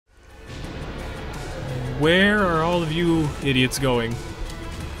Where are all of you idiots going?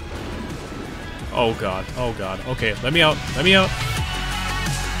 Oh god, oh god. Okay, let me out, let me out.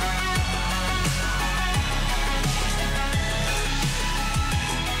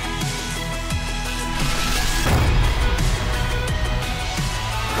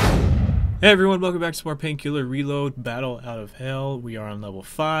 Hey everyone, welcome back to more Painkiller Reload Battle Out of Hell. We are on level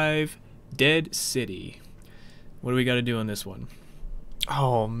 5, Dead City. What do we got to do on this one?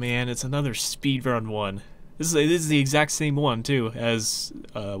 Oh man, it's another speedrun one. This is the exact same one too as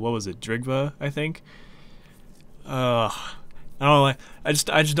what was it, Drigva, I think. I don't know. I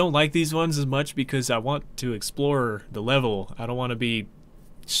just don't like these ones as much because I want to explore the level. I don't want to be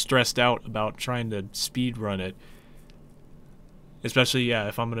stressed out about trying to speedrun it. Especially, yeah,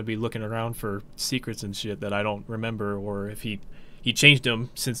 if I'm gonna be looking around for secrets and shit that I don't remember, or if he changed them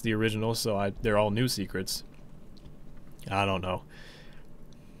since the original, so they're all new secrets. I don't know.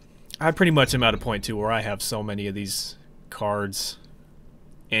 I pretty much am at a point too where I have so many of these cards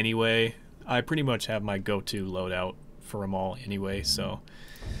anyway. I pretty much have my go-to loadout for them all anyway, so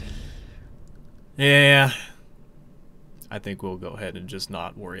yeah. I think we'll go ahead and just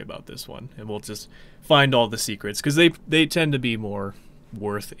not worry about this one, and we'll just find all the secrets, because they tend to be more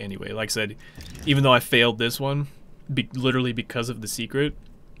worth anyway. Like I said, even though I failed this one, literally because of the secret,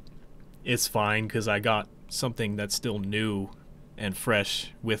 it's fine, because I got something that's still new and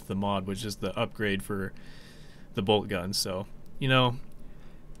fresh with the mod, which is the upgrade for the bolt gun. So, you know,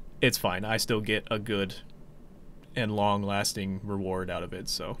 it's fine. I still get a good and long-lasting reward out of it,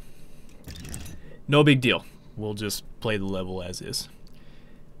 so no big deal. We'll just play the level as is.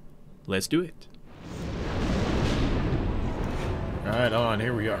 Let's do it. Alright, on,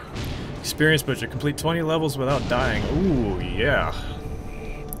 here we are. Experience butcher, complete 20 levels without dying. Ooh, yeah.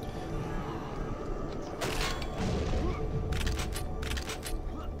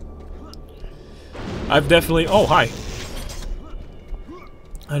 I've definitely... Oh, hi.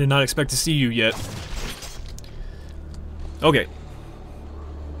 I did not expect to see you yet. Okay.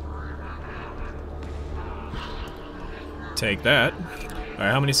 Take that.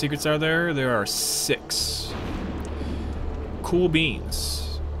 Alright, how many secrets are there? There are 6. Cool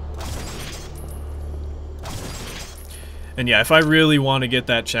beans. And yeah, if I really want to get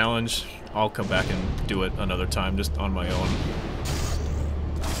that challenge, I'll come back and do it another time, just on my own.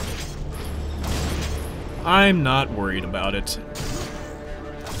 I'm not worried about it.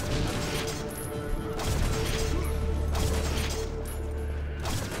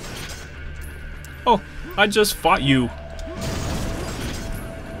 Oh, I just fought you.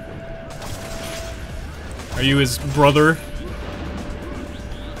 Are you his brother?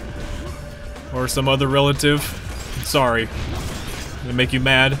 Or some other relative? I'm sorry. Did it make you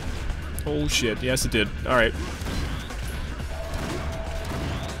mad? Oh shit, yes it did. Alright.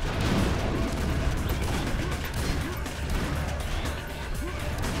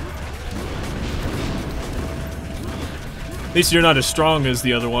 At least you're not as strong as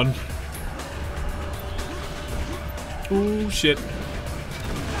the other one. Oh shit.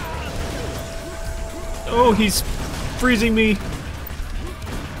 Oh, he's freezing me.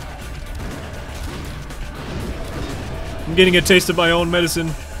 I'm getting a taste of my own medicine.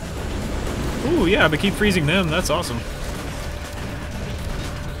 Ooh, yeah, but keep freezing them. That's awesome.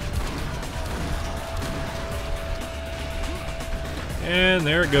 And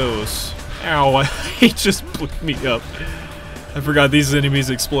there it goes. Ow, he just blew me up. I forgot these enemies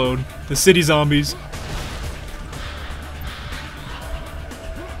explode. The city zombies.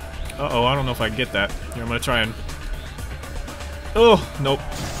 Uh-oh, I don't know if I can get that. Here, I'm gonna try and... Oh, nope.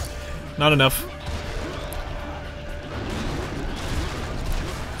 Not enough.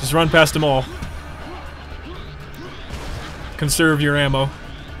 Just run past them all. Conserve your ammo.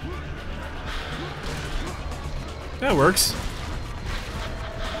 That works.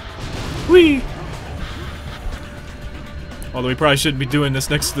 Whee! Although we probably shouldn't be doing this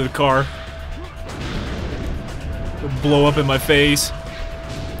next to the car. It'll blow up in my face.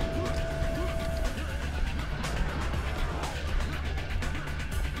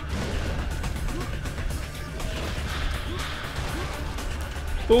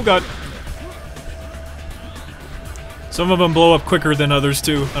 Oh god. Some of them blow up quicker than others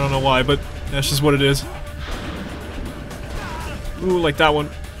too. I don't know why, but that's just what it is. Ooh, like that one.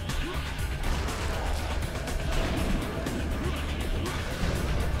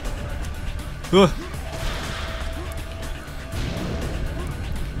 Ugh.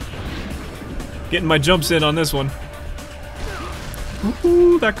 Getting my jumps in on this one.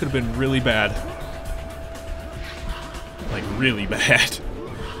 Ooh, that could have been really bad. Like, really bad.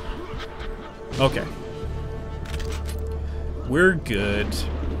 Okay. We're good.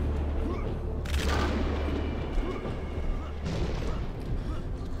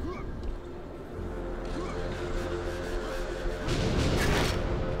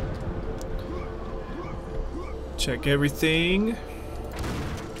 Check everything.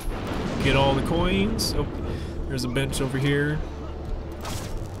 Get all the coins. Oh, there's a bench over here.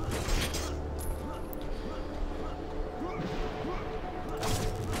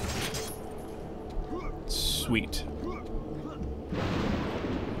 Sweet.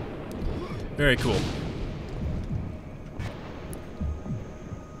 Very cool.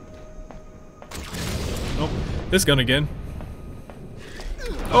 Oh, this gun again.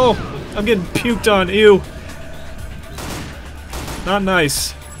 Oh, I'm getting puked on. Ew. Not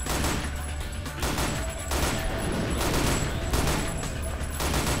nice.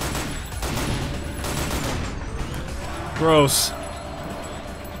 Gross.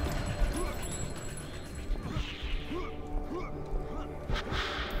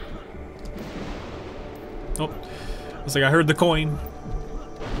 Oh, looks like I heard the coin.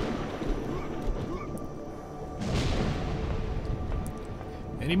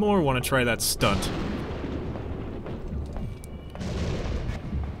 Any more? Want to try that stunt?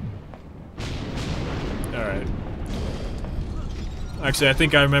 Alright. Actually, I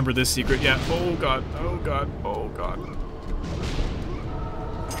think I remember this secret. Yeah. Oh god. Oh god. Oh god.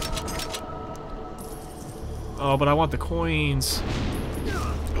 Oh, but I want the coins.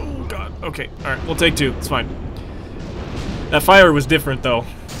 Oh god. Okay. Alright, we'll take two. It's fine. That fire was different, though.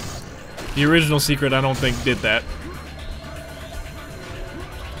 The original secret, I don't think, did that.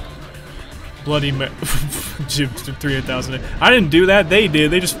 Bloody 3,000. I didn't do that. They did.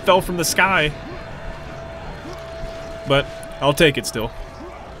 They just fell from the sky. But I'll take it still.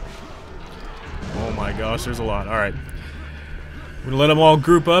 Oh my gosh, there's a lot. Alright. We're gonna let them all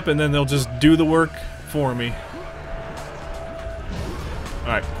group up and then they'll just do the work for me.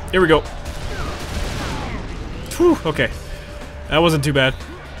 Alright, here we go. Whew, okay. That wasn't too bad.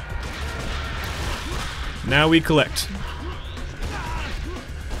 Now we collect.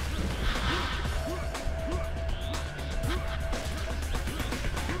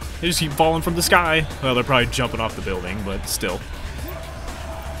 They just keep falling from the sky. Well, they're probably jumping off the building, but still.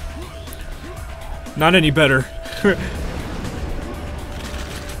 Not any better.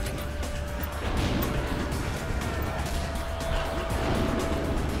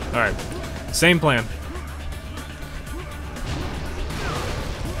 Alright. Same plan.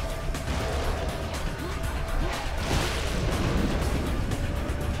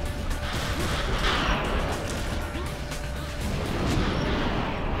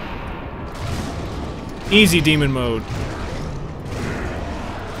 Easy demon mode.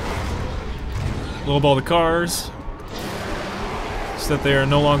 Lowball the cars so that they are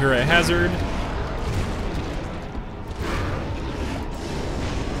no longer a hazard.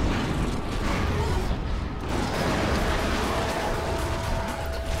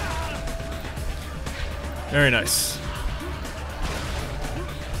 Very nice.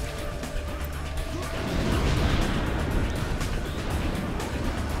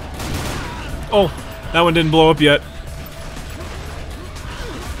 Oh, that one didn't blow up yet.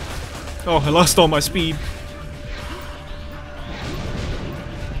 Oh, I lost all my speed.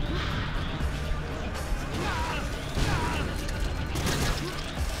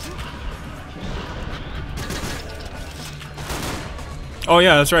 Oh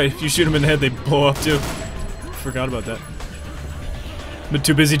yeah, that's right. If you shoot them in the head, they blow up too. Forgot about that. Been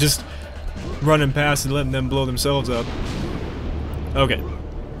too busy just running past and letting them blow themselves up. Okay.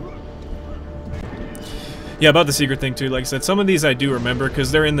 Yeah, about the secret thing too, like I said, some of these I do remember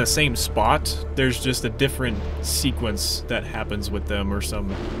because they're in the same spot. There's just a different sequence that happens with them or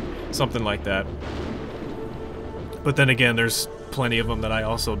something like that. But then again, there's plenty of them that I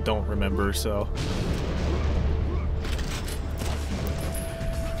also don't remember, so...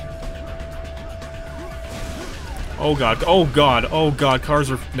 Oh god, oh god, oh god, cars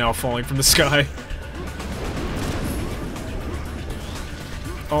are now falling from the sky.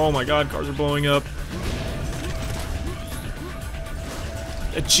 Oh my god, cars are blowing up.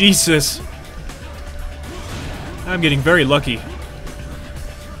 Jesus! I'm getting very lucky.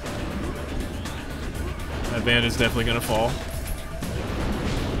 That van is definitely gonna fall.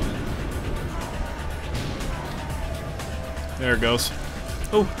 There it goes.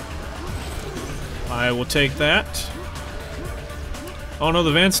 Oh! I will take that. Oh no,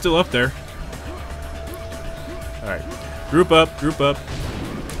 the van's still up there. Alright. Group up, group up.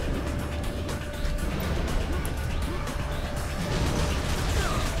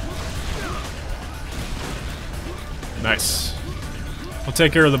 Nice. I'll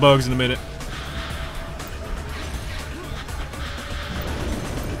take care of the bugs in a minute.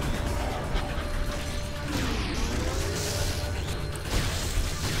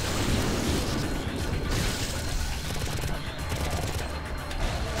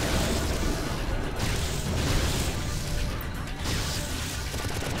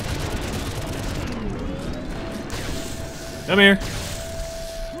 Come here.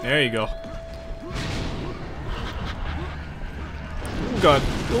 There you go. Oh god.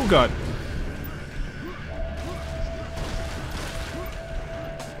 Oh god.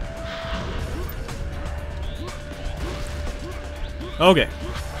 Okay.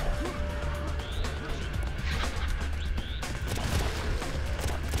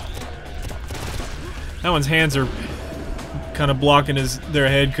 That one's hands are kind of blocking their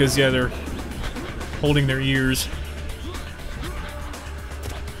head because, yeah, they're holding their ears.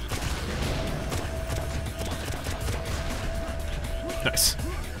 Nice.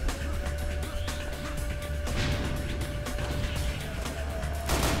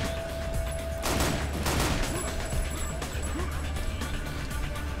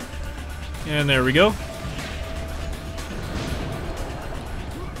 And there we go.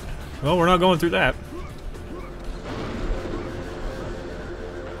 Well, we're not going through that.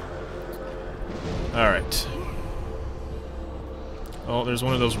 Alright. Oh, there's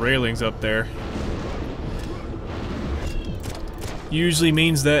one of those railings up there. Usually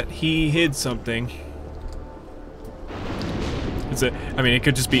means that he hid something. I mean, it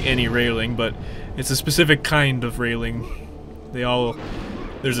could just be any railing, but it's a specific kind of railing.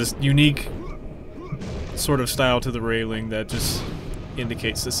 There's this unique sort of style to the railing that just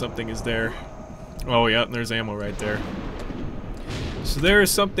indicates that something is there. Oh yeah, there's ammo right there. So there is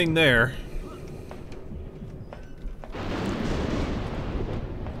something there.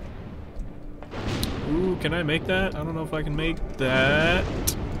 Ooh, can I make that? I don't know if I can make that.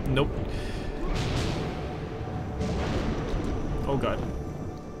 Nope. Oh god.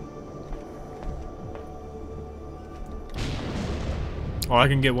 Oh, I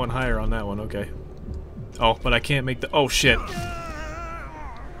can get one higher on that one, okay. Oh, but I can't make the... Oh, shit.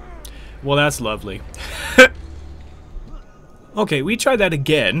 Well, that's lovely. Okay, we tried that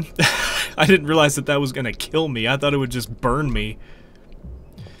again. I didn't realize that was gonna kill me. I thought it would just burn me.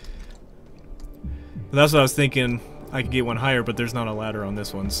 But that's what I was thinking. I could get one higher, but there's not a ladder on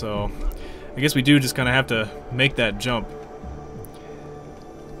this one, so... I guess we do just kind of have to make that jump.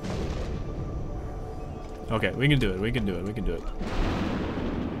 Okay, we can do it, we can do it, we can do it.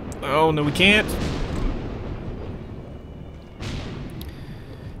 Oh, no, we can't.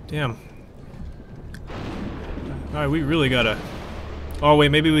 Damn. Alright, we really gotta... Oh, wait,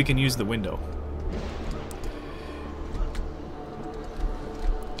 maybe we can use the window.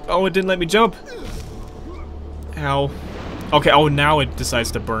 Oh, it didn't let me jump. Ow. Okay, oh, now it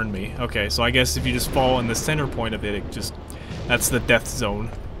decides to burn me. Okay, so I guess if you just fall in the center point of it, it just... That's the death zone.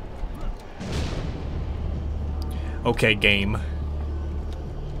 Okay, game.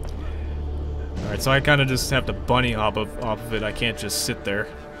 Alright, so I kind of just have to bunny hop off of it. I can't just sit there.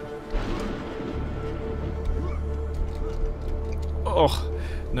 Oh,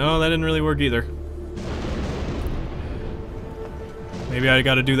 no, that didn't really work either. Maybe I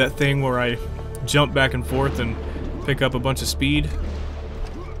gotta do that thing where I jump back and forth and pick up a bunch of speed.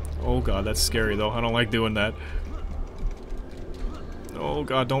 Oh god, that's scary though. I don't like doing that. Oh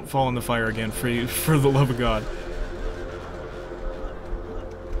god, don't fall in the fire again, for the love of God.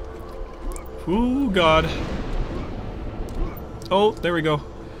 Ooh, God. Oh, there we go.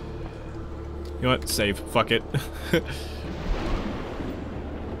 You know what? Save. Fuck it.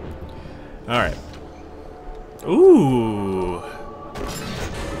 Alright. Ooh.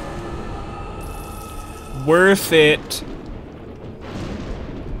 Worth it.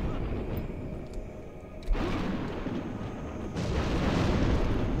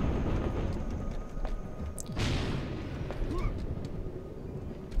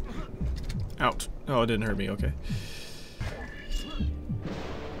 Ouch. Oh, it didn't hurt me, okay.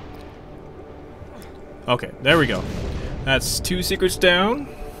 Okay, there we go. That's 2 secrets down.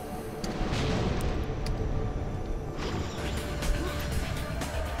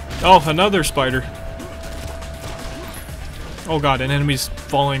 Oh, another spider. Oh god, an enemy's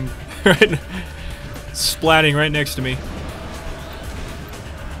falling right, splatting right next to me.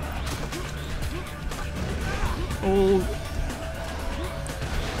 Oh.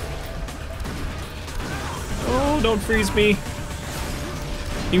 Oh, don't freeze me. You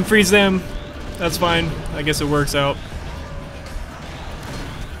can freeze them. That's fine. I guess it works out.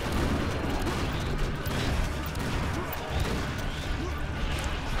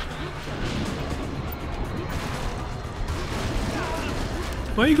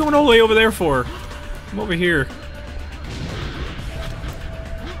 What are you going all the way over there for? I'm over here.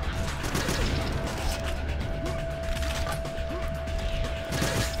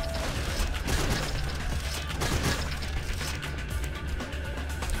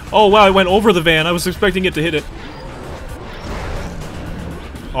 Oh wow, it went over the van. I was expecting it to hit it.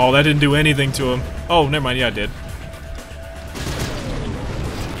 Oh, that didn't do anything to him. Oh, never mind. Yeah, it did.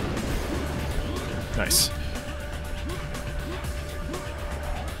 Nice.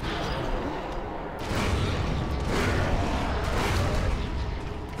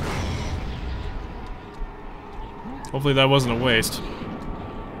 Hopefully that wasn't a waste.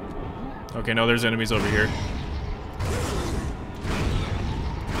 Okay, no, there's enemies over here.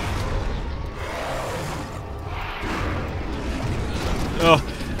 Oh,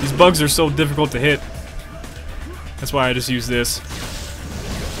 these bugs are so difficult to hit. That's why I just use this.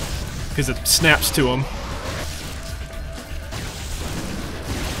 Because it snaps to them.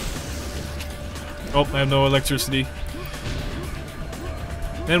 Oh, I have no electricity.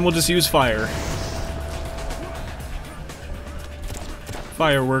 Then we'll just use fire.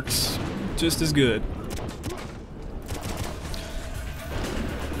 Fireworks, just as good.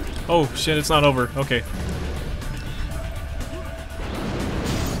 Oh shit, it's not over. Okay.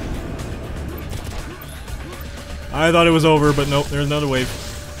 I thought it was over, but nope, there's another wave.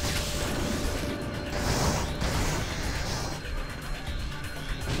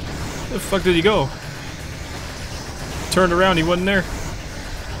 Where the fuck did he go? Turned around, he wasn't there.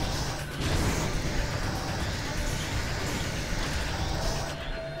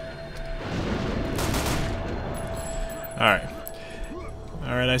 Alright.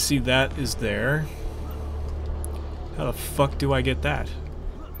 Alright, I see that is there. How the fuck do I get that?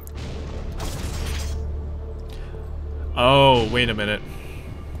 Oh, wait a minute.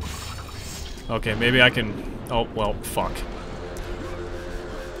 Okay, maybe I can... Oh, well, fuck.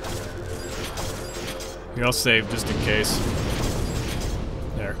 Here, I'll save just in case.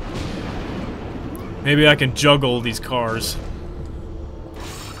 There. Maybe I can juggle these cars.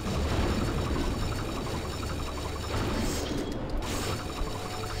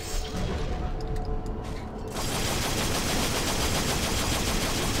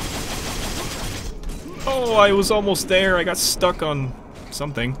 Oh, I was almost there. I got stuck on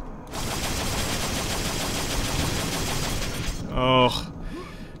something. Oh.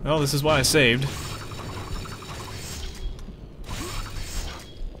 Well, this is why I saved.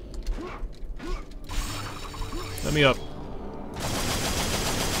 Let me up.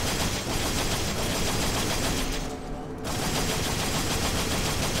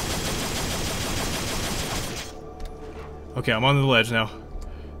 Okay, I'm on the ledge now.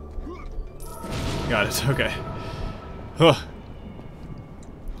 Got it, okay. Huh.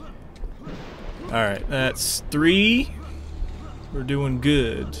 Alright, that's 3. We're doing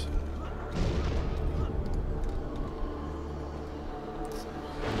good.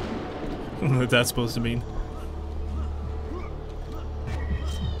 What that's supposed to mean.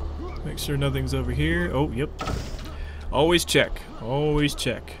 Make sure nothing's over here. Oh, yep. Always check. Always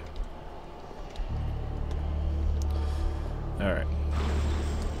check. Alright.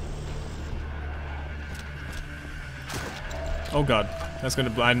 Oh god, that's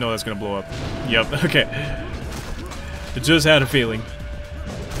gonna. I know that's gonna blow up. Yep. Okay. I just had a feeling.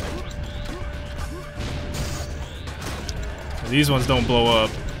 These ones don't blow up.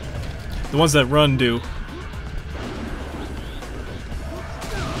 The ones that run do.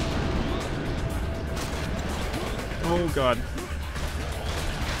 Oh god.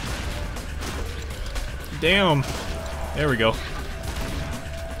 Damn. There we go.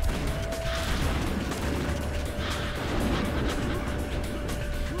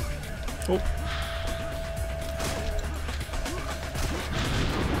 Oh.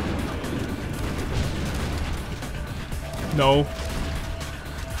 No.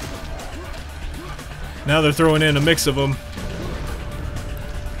 Now they're throwing in a mix of them.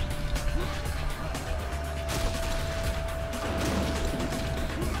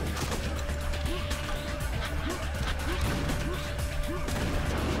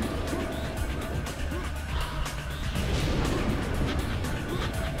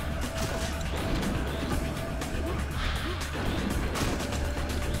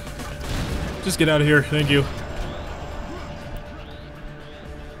 Just get out of here, thank you.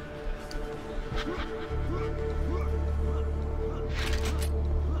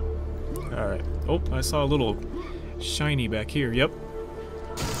 Alright. Oh, I saw a little shiny back here. Yep.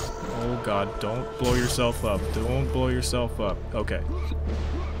 Oh god, don't blow yourself up. Don't blow yourself up. Okay.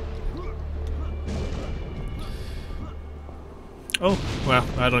 Oh, well,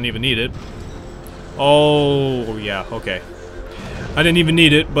 I don't even need it. Oh, yeah, okay. I didn't even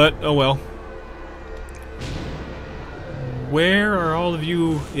need it, but oh well. Where are all of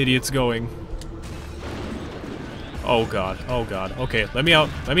you idiots going? Oh god, oh god. Okay, let me out,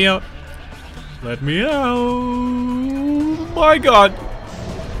 let me out. Let me out. My god.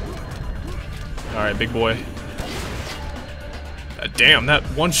 Alright, big boy. Damn, that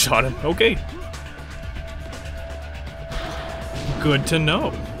one-shot him. Okay. Good to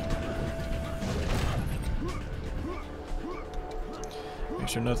know.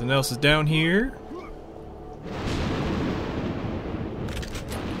 sure nothing else is down here.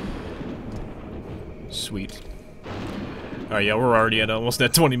 Sweet. Alright, yeah, we're already at almost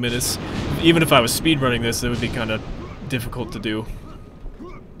at 20 minutes. Even if I was speedrunning this, it would be kind of difficult to do.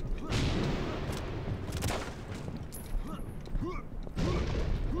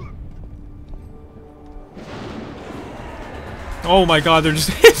 Oh my god, they're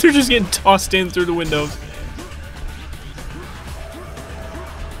just they're just getting tossed in through the windows.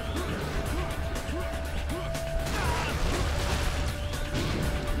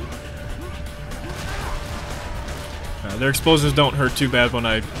 Their explosives don't hurt too bad when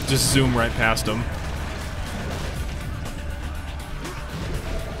I just zoom right past them.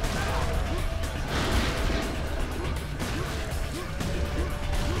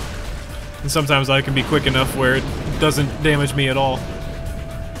 And sometimes I can be quick enough where it doesn't damage me at all.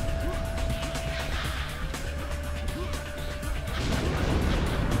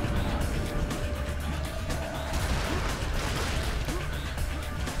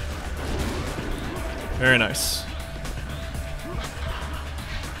 Very nice.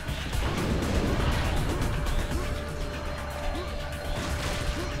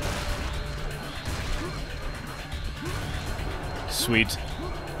 Sweet.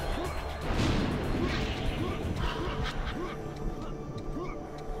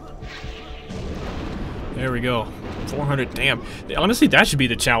 There we go. 400. Damn. Honestly, that should be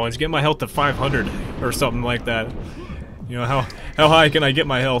the challenge. Get my health to 500 or something like that. You know, how high can I get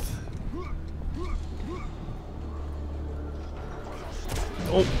my health?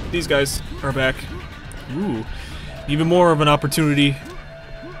 Oh, these guys are back. Ooh. Even more of an opportunity.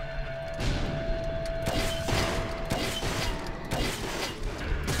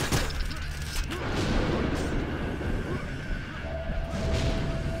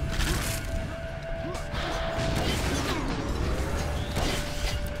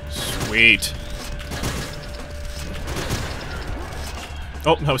 Sweet.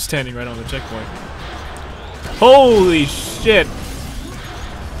 Oh, I was standing right on the checkpoint. Holy shit!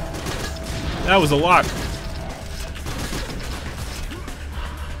 That was a lot.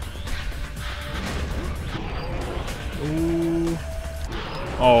 Ooh.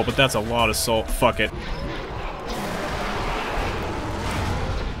 Oh, but that's a lot of salt. Fuck it.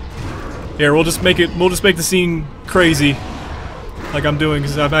 Here, we'll just make the scene crazy. Like I'm doing,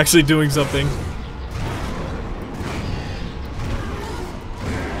 because I'm actually doing something.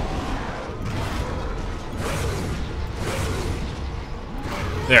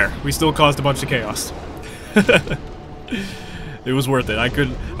 There, we still caused a bunch of chaos. It was worth it.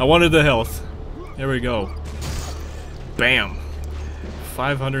 I wanted the health. There we go. Bam.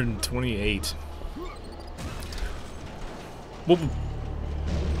 528. Well,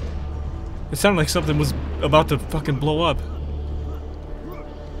 it sounded like something was about to fucking blow up.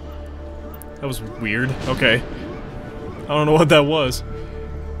 That was weird. Okay. I don't know what that was.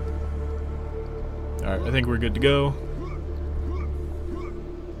 Alright, I think we're good to go.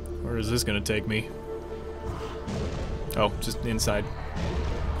 Where is this gonna take me? Oh, just inside.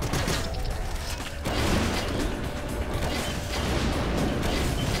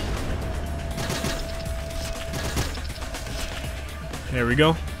 There we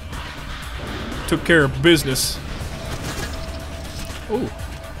go. Took care of business. Ooh.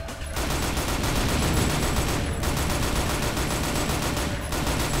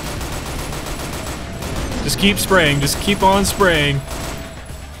 Just keep spraying. Just keep on spraying.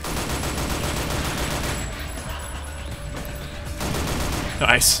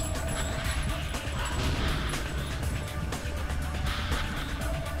 Nice.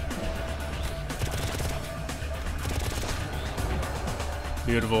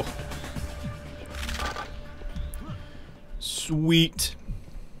 Beautiful. Sweet.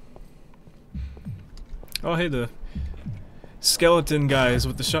 Oh, hey, the skeleton guys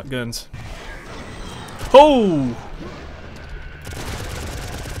with the shotguns. Oh!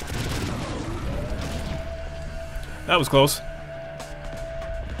 That was close.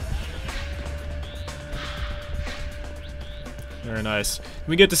 Very nice.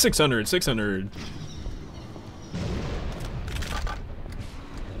 We get to 600. 600.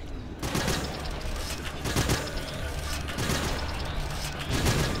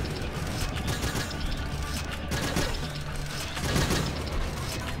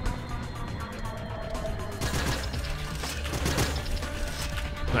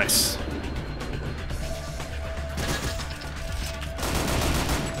 Nice.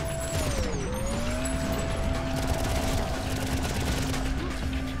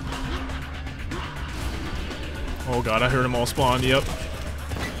 Oh god, I heard them all spawn, yep.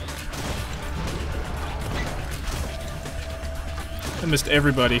 I missed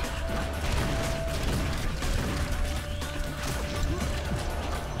everybody.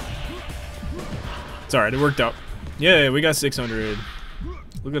 It's alright, it worked out. Yeah, we got 600.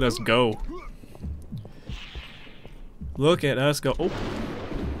 Look at us go. Look at us go. Oh.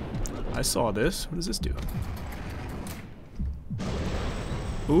 I saw this. What does this do?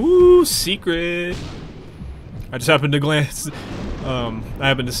 Ooh, secret. I just happened to glance. I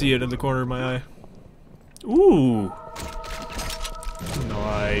happened to see it in the corner of my eye. Ooh.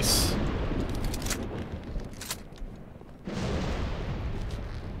 Nice.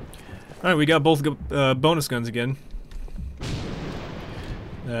 Alright, we got both bonus guns again.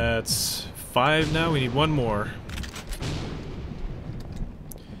 That's 5 now. We need 1 more.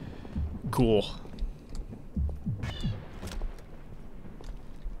 Cool.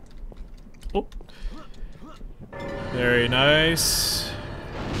 Oh. Very nice.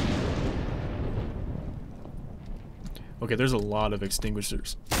 Okay, there's a lot of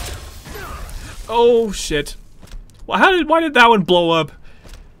extinguishers. Oh shit. Well, why did that one blow up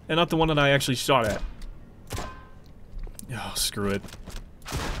and not the one that I actually shot at? Oh, screw it.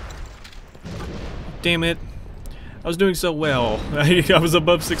 Damn it. I was doing so well. I was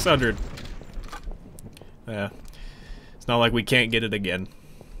above 600. Yeah. It's not like we can't get it again.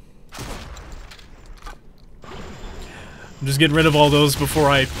 I'm just getting rid of all those before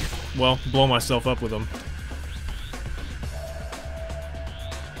I, well, blow myself up with them.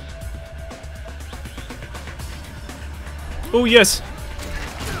 Oh, yes!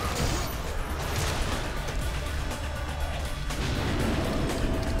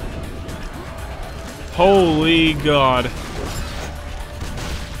 Holy God.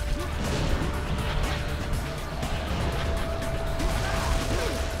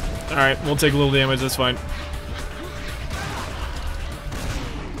 Alright, we'll take a little damage, that's fine.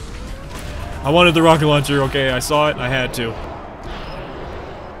 I wanted the rocket launcher, okay, I saw it, I had to.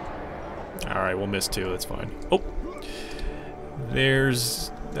 Alright, we'll miss 2, that's fine. Oh!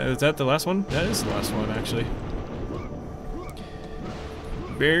 Is that the last one? That is the last one, actually.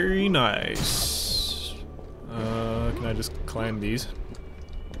 Very nice. Can I just climb these?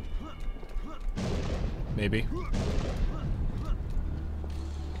 Maybe.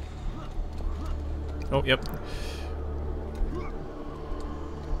 Oh, yep.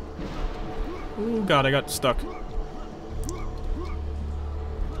 Oh God, I got stuck.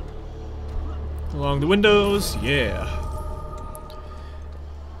 Along the windows, yeah.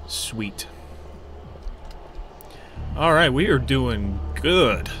 Sweet. Alright, we are doing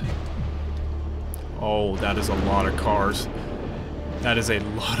good. Oh, that is a lot of cars. That is a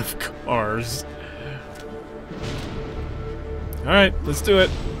lot of cars. Alright, let's do it.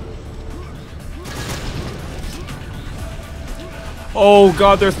 Oh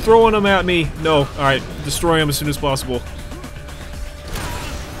God, they're throwing them at me. No, alright, destroy them as soon as possible.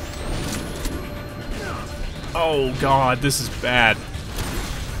 Oh God, this is bad.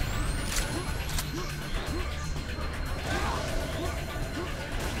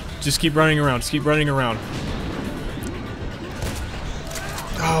 Just keep running around, just keep running around.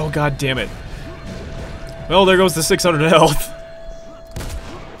 Oh, God damn it. Well, there goes the 600 health.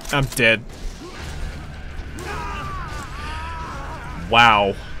 I'm dead.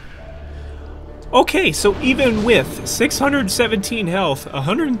 Wow. Okay, so even with 617 health,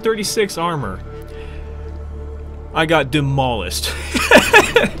 136 armor, I got demolished.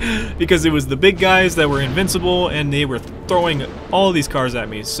 Because it was the big guys that were invincible and they were throwing all these cars at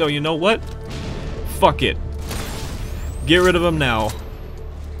me. So you know what? Fuck it. Get rid of them now.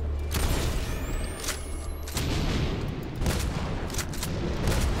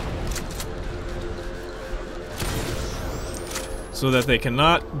 So that they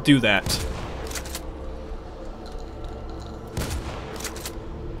cannot do that.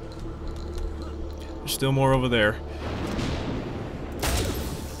 There's still more over there.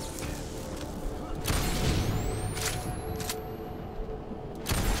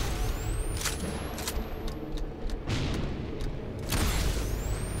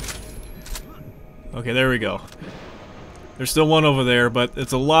 Okay, there we go. There's still one over there, but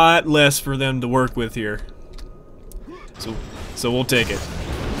it's a lot less for them to work with here. So we'll take it.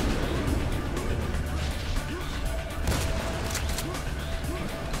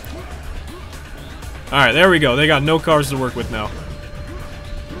 Alright, there we go. They got no cars to work with now.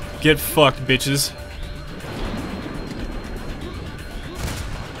 Get fucked, bitches.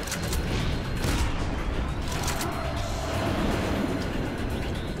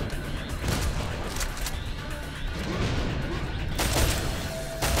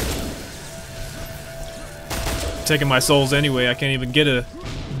 Taking my souls anyway, I can't even get a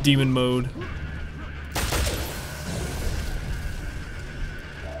demon mode.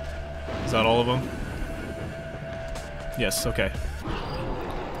 Is that all of them? Yes, okay.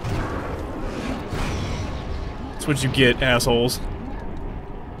 That's what you get, assholes.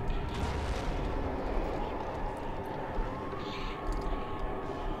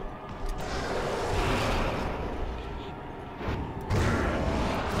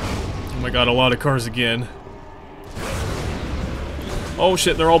 Oh my god, a lot of cars again. Oh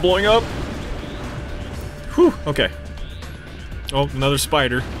shit, they're all blowing up. Whew, okay. Oh, another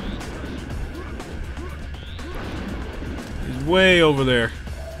spider. He's way over there.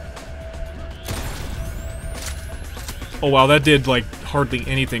 Oh wow, that did like hardly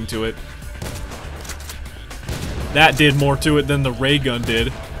anything to it. That did more to it than the ray gun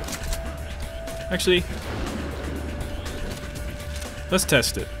did. Actually, let's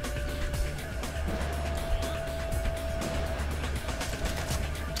test it.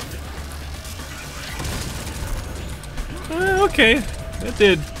 Okay, that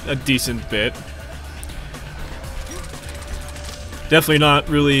did a decent bit. Definitely not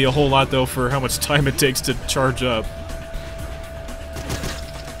really a whole lot though for how much time it takes to charge up.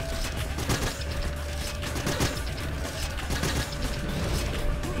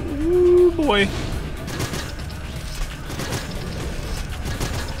 Ooh boy.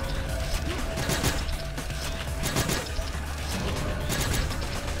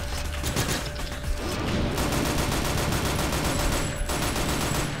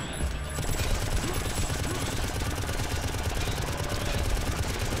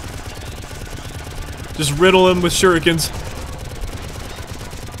 Just riddle him with shurikens.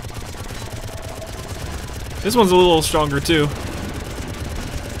 This one's a little stronger too.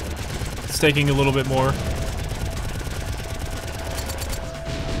 It's taking a little bit more.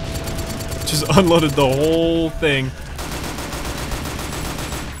 Just unloaded the whole thing.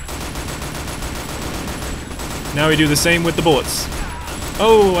 Now we do the same with the bullets.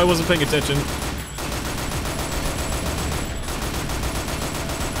 Oh, I wasn't paying attention.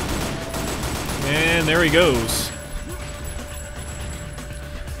 And there he goes.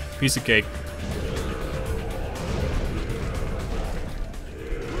 Piece of cake.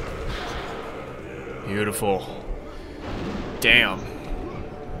 Beautiful. Damn.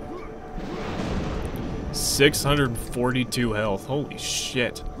 642 health. Holy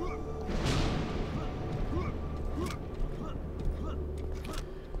shit.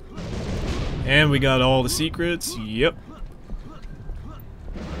 And we got all the secrets. Yep.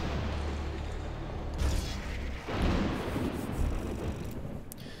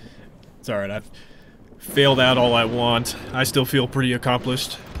 It's alright, I've failed out all I want. I still feel pretty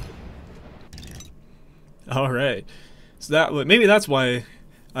accomplished. Alright. So that maybe that's why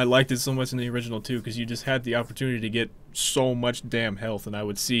I liked it so much in the original too, because you just had the opportunity to get so much damn health and I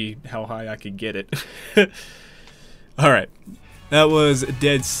would see how high I could get it. Alright. That was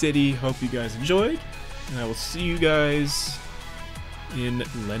Dead City. Hope you guys enjoyed. And I will see you guys in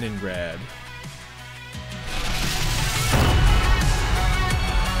Leningrad.